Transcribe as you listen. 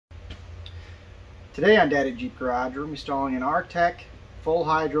Today on Daddy Jeep Garage, we're installing an Artec Full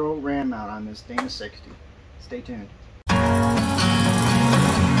Hydro Ram mount on this Dana 60. Stay tuned.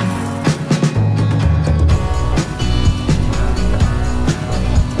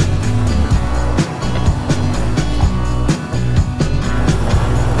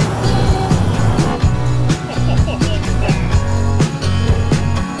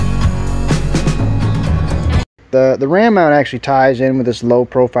 The ram mount actually ties in with this low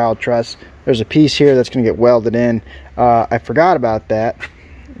profile truss. There's a piece here that's going to get welded in. I forgot about that,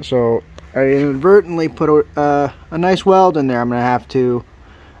 so I inadvertently put a nice weld in there. I'm going to have to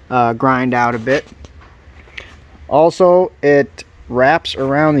grind out a bit. Also, it wraps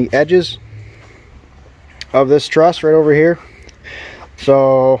around the edges of this truss right over here.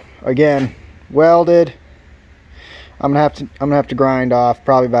 So again, welded. I'm gonna have to grind off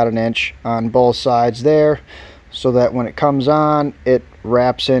probably about 1 inch on both sides there, so that when it comes on, it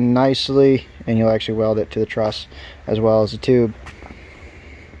wraps in nicely and you'll actually weld it to the truss as well as the tube.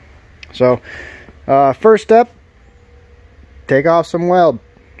 So first step, take off some weld.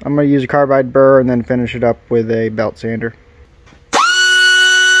 I'm going to use a carbide burr and then finish it up with a belt sander.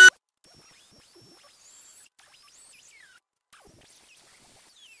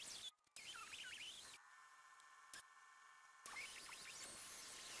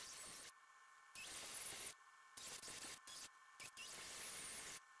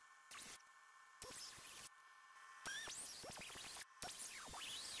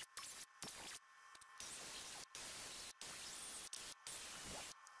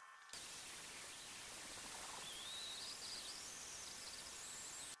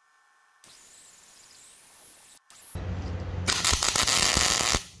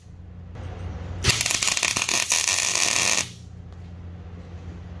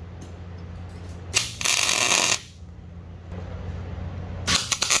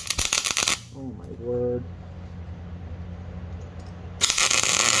 Oh my word.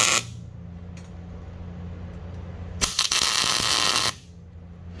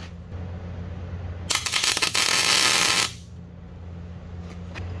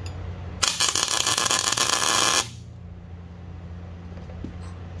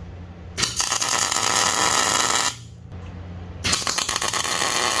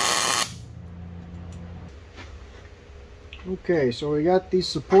 Okay, so we got these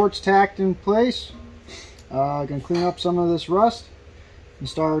supports tacked in place. I'm going to clean up some of this rust and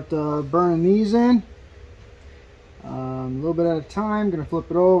start burning these in. A little bit at a time. Going to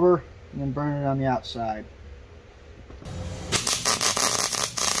flip it over and then burn it on the outside.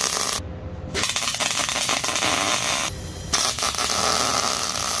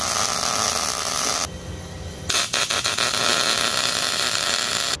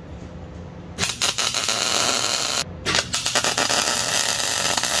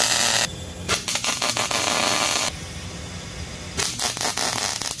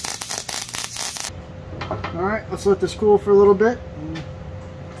 Alright, let's let this cool for a little bit and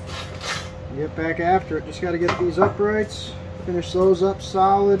get back after it. Just got to get these uprights, finish those up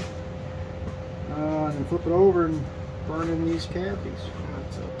solid, and then flip it over and burn in these cavities.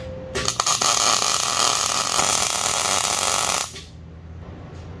 That's it.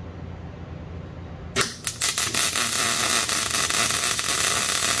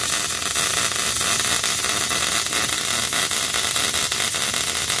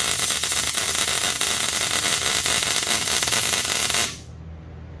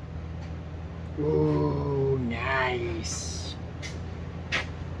 Oh, nice.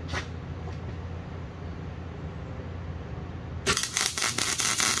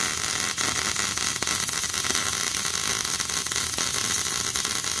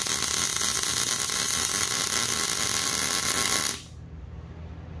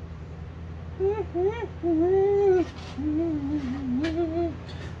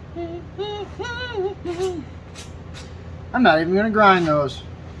 I'm not even going to grind those.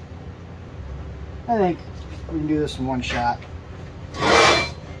 I think we can do this in one shot.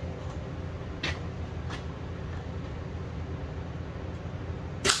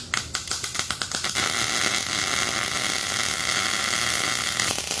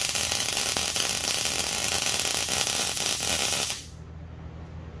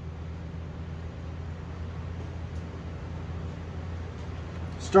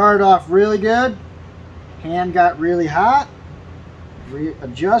 Started off really good, hand got really hot,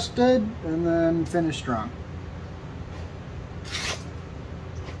 readjusted, and then finished strong.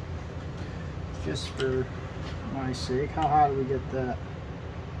 Just for my sake, how hot do we get that?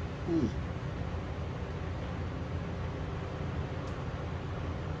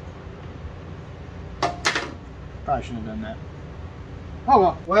 Probably shouldn't have done that. Oh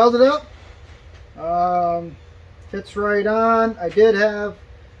well, welded up. Fits right on. I did have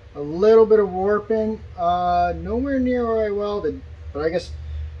a little bit of warping, nowhere near where I welded, but I guess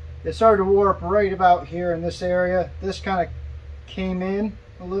it started to warp right about here in this area. This kind of came in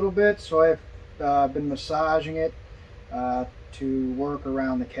a little bit, so I've been massaging it to work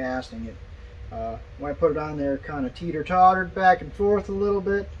around the casting. When I put it on there, it kind of teeter-tottered back and forth a little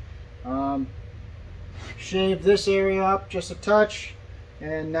bit. Shaved this area up just a touch,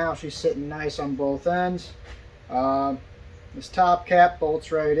 and now she's sitting nice on both ends. This top cap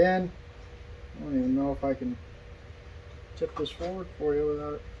bolts right in. I don't even know if I can tip this forward for you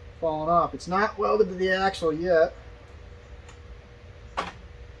without it falling off. It's not welded to the axle yet. Oh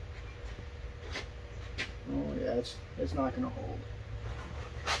yeah, it's not going to hold.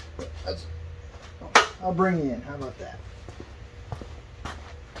 But I'll bring you in. How about that?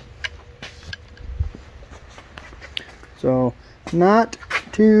 So, not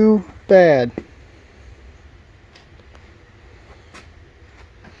too bad.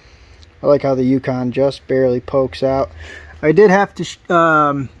 I like how the Yukon just barely pokes out. I did have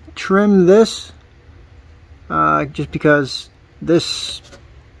to trim this just because this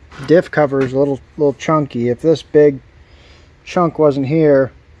diff cover is a little chunky. If this big chunk wasn't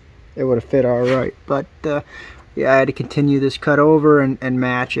here, it would have fit all right. But yeah, I had to continue this cut over and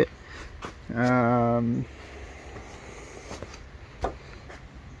match it.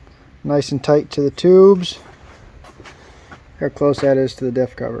 Nice and tight to the tubes. How close that is to the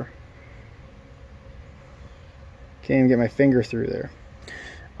diff cover. Can't even get my finger through there.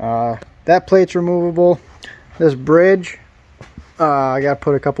 That plate's removable. This bridge, I got to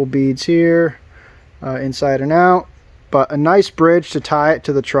put a couple beads here, inside and out. But a nice bridge to tie it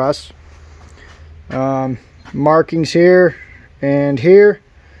to the truss. Markings here and here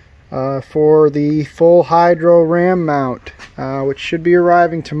for the full hydro ram mount, which should be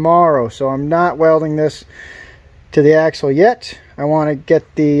arriving tomorrow. So I'm not welding this to the axle yet. I want to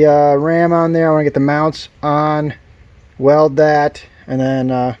get the ram on there. I want to get the mounts on, weld that, and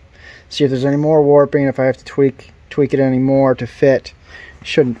then see if there's any more warping. If I have to tweak it any more to fit, it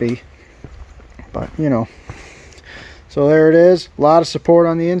shouldn't be, but you know. So there it is. A lot of support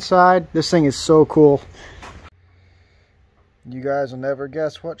on the inside. This thing is so cool. You guys will never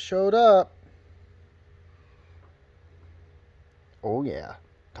guess what showed up. Oh yeah,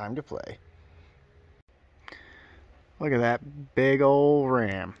 time to play. Look at that big old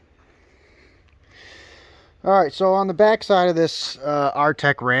ram. Alright, so on the back side of this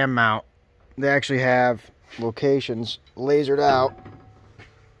Artec ram mount, they actually have locations lasered out.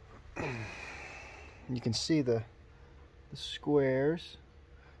 You can see the squares,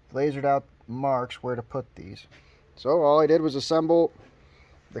 lasered out marks where to put these. So all I did was assemble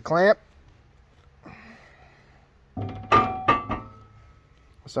the clamp,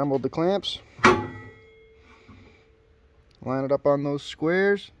 assembled the clamps, line it up on those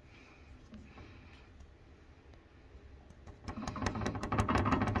squares,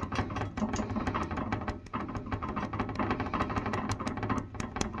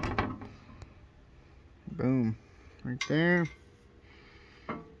 boom, right there.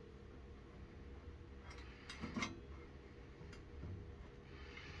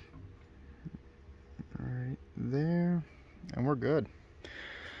 Right there, and we're good.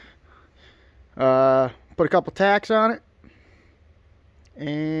 Put a couple tacks on it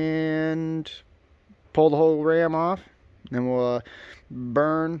and pull the whole ram off. Then we'll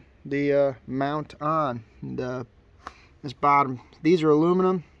burn the mount on. And, this bottom, these are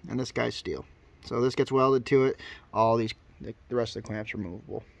aluminum and this guy's steel. So this gets welded to it. All these, the rest of the clamps are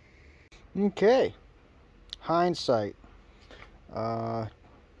removable. Okay, hindsight.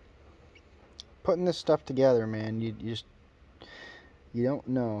 Putting this stuff together, man, you don't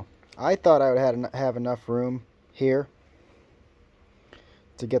know. I thought I would have enough room here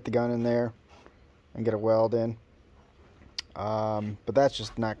to get the gun in there and get a weld in, but that's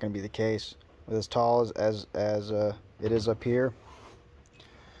just not going to be the case with as tall as it is up here.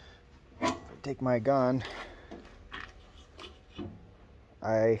 If I take my gun,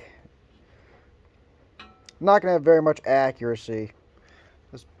 I'm not going to have very much accuracy.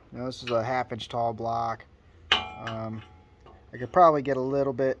 This is a 1/2 inch tall block. I could probably get a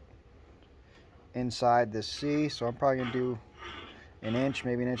little bit inside this C, so I'm probably going to do an inch,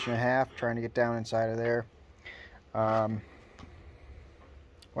 maybe 1.5 inches, trying to get down inside of there. Well,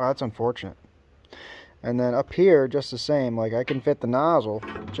 that's unfortunate. And then up here, just the same, like I can fit the nozzle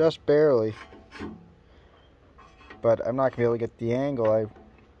just barely, but I'm not going to be able to get the angle. It's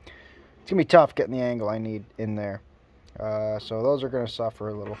going to be tough getting the angle I need in there. So those are going to suffer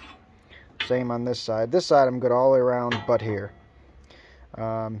a little. Same on this side. This side I'm good all the way around but here.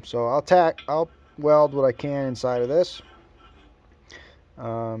 So I'll weld what I can inside of this,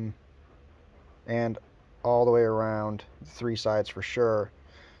 and all the way around the 3 sides for sure.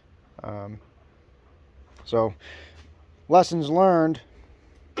 So lessons learned,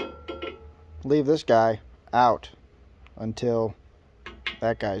 leave this guy out until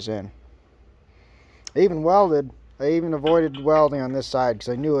that guy's in. I even avoided welding on this side because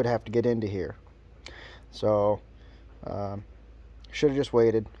I knew I'd have to get into here. So should have just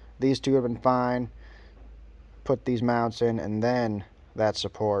waited. These two have been fine. Put these mounts in and then that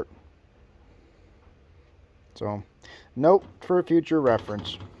support. So note for future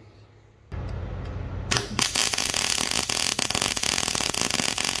reference.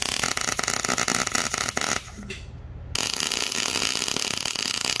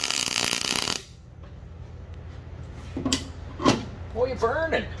 Boy, you're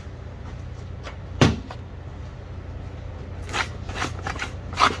burning.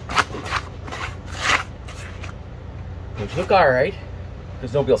 Those look all right,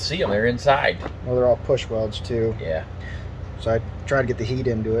 because nobody will see them. They're inside. Well, they're all push welds too. Yeah. So I tried to get the heat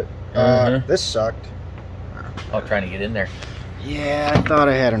into it. This sucked. Oh, trying to get in there. Yeah, I thought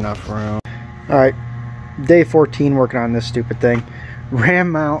I had enough room. Alright, day 14 working on this stupid thing.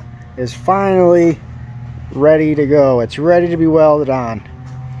 Ram mount is finally ready to go. It's ready to be welded on.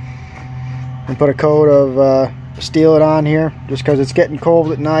 And put a coat of steel it on here just because it's getting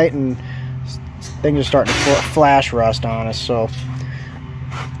cold at night and things are starting to flash rust on us. So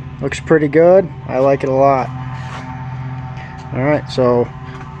looks pretty good. I like it a lot. Alright, so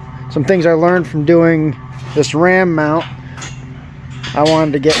some things I learned from doing this ram mount. I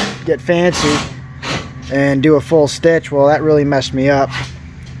wanted to get fancy and do a full stitch. Well, that really messed me up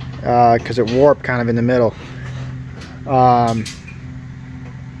because it warped kind of in the middle. I'm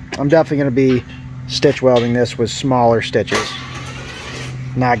definitely going to be stitch welding this with smaller stitches,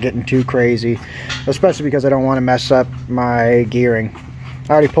 not getting too crazy, especially because I don't want to mess up my gearing.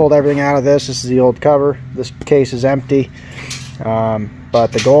 I already pulled everything out of this. This is the old cover. This case is empty.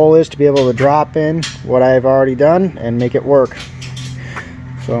 But the goal is to be able to drop in what I've already done and make it work.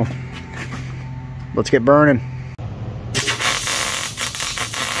 So let's get burning.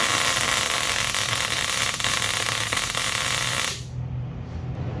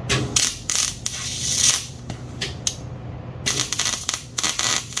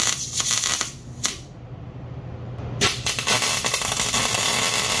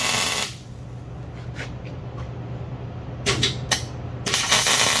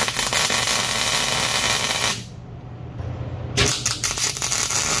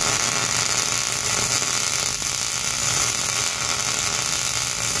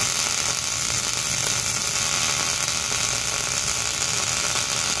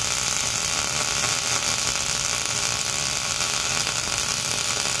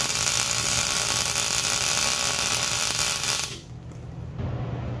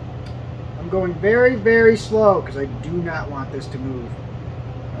 Going very, very slow because I do not want this to move.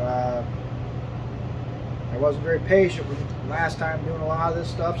 I wasn't very patient with the last time doing a lot of this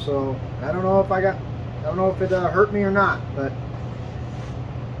stuff, so I don't know if it hurt me or not, but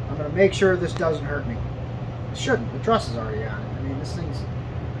I'm gonna make sure this doesn't hurt me. It shouldn't. The truss is already on it. I mean, this thing's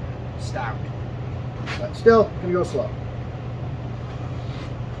stout, but still gonna go slow.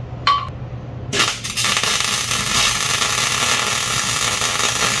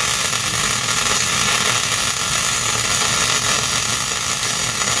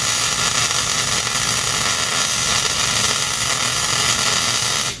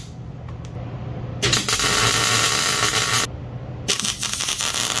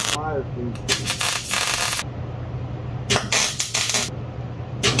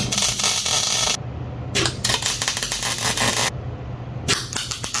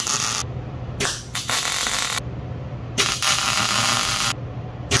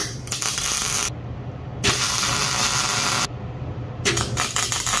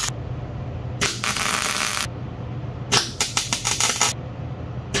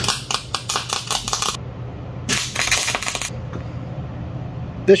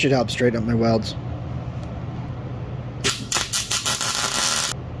 This should help straighten up my welds.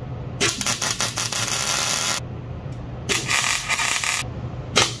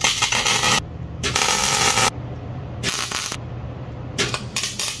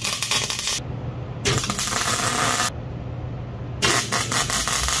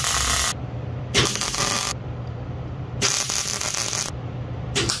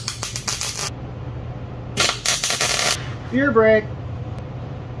 Beer break.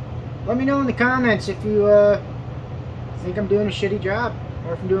 Let me know in the comments if you think I'm doing a shitty job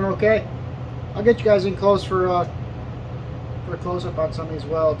or if I'm doing okay. I'll get you guys in close for a close-up on some of these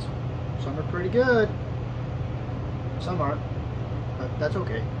welds. Some are pretty good. Some aren't. But that's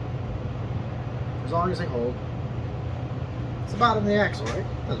okay. As long as they hold. It's the bottom of the axle, right?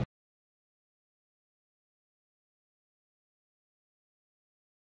 Doesn't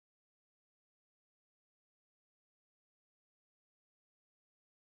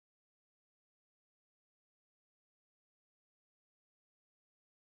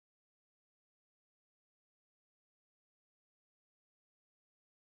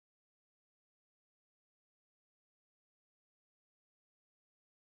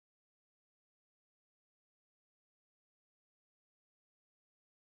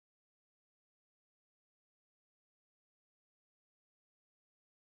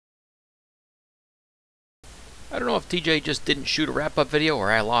I don't know if TJ just didn't shoot a wrap-up video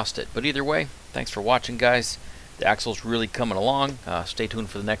or I lost it, but either way, thanks for watching, guys. The axle's really coming along. Stay tuned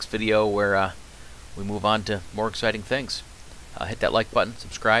for the next video where we move on to more exciting things. Hit that like button,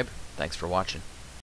 subscribe. Thanks for watching.